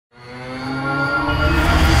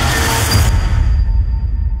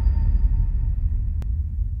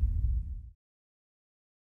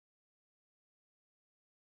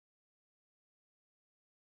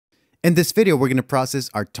In this video, we're going to process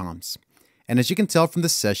our toms. And as you can tell from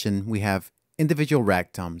this session, we have individual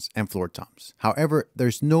rack toms and floor toms. However,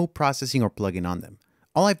 there's no processing or plugging on them.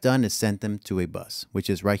 All I've done is send them to a bus, which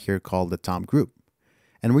is right here called the tom group.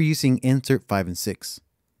 And we're using insert 5 and 6.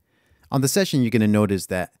 On the session, you're going to notice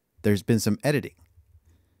that there's been some editing,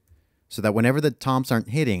 so that whenever the toms aren't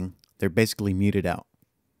hitting, they're basically muted out.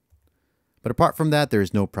 But apart from that, there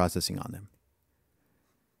is no processing on them.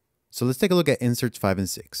 So let's take a look at inserts 5 and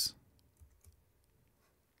 6.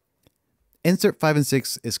 Insert 5 and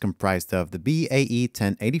 6 is comprised of the BAE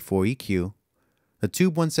 1084 EQ, the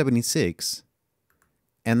Tube 176,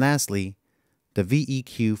 and lastly, the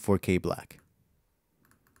VEQ 4K Black.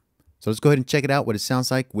 So let's go ahead and check it out what it sounds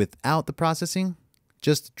like without the processing,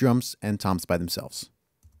 just drums and toms by themselves.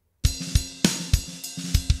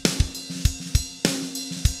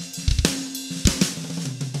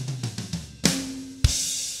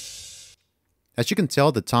 As you can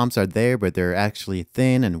tell, the toms are there, but they're actually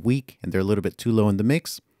thin and weak, and they're a little bit too low in the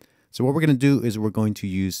mix. So what we're going to do is we're going to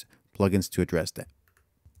use plugins to address that.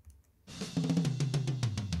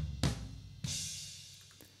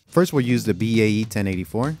 First, we'll use the BAE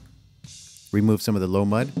 1084. Remove some of the low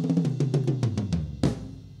mud.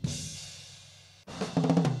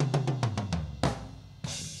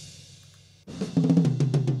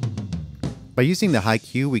 By using the high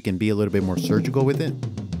Q, we can be a little bit more surgical with it.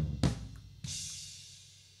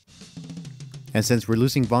 And since we're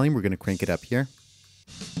losing volume, we're going to crank it up here.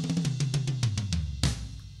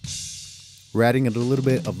 We're adding a little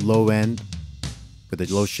bit of low end with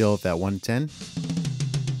a low shelf at 110.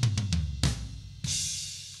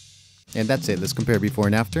 And that's it. Let's compare before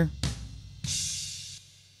and after.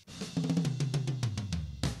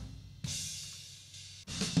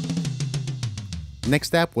 Next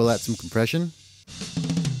step, we'll add some compression.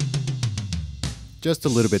 Just a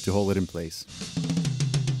little bit to hold it in place.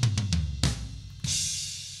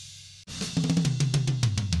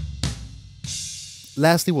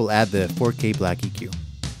 Lastly, we'll add the 4K Black EQ.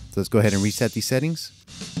 So let's go ahead and reset these settings.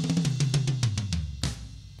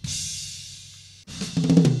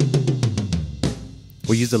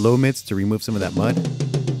 We'll use the low mids to remove some of that mud.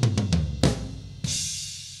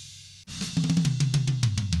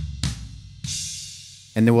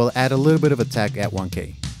 And then we'll add a little bit of attack at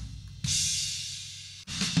 1K.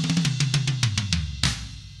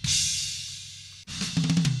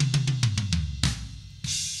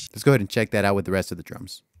 Let's go ahead and check that out with the rest of the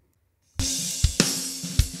drums.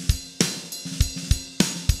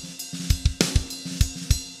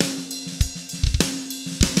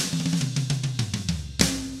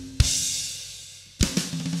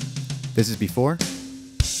 This is before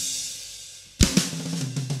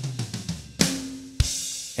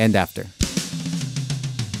and after.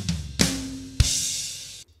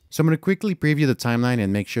 So I'm going to quickly preview the timeline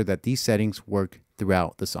and make sure that these settings work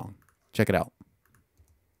throughout the song. Check it out.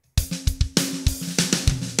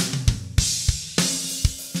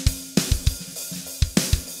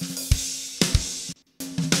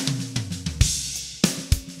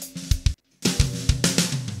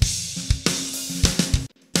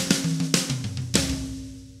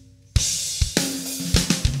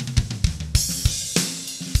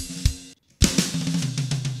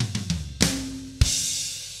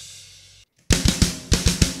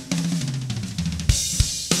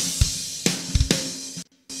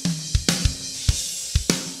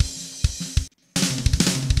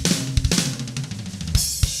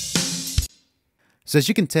 So as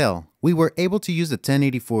you can tell, we were able to use the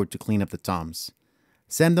 1084 to clean up the toms,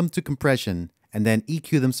 send them to compression, and then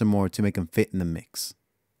EQ them some more to make them fit in the mix.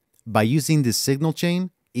 By using this signal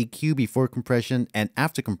chain, EQ before compression and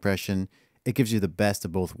after compression, it gives you the best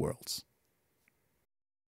of both worlds.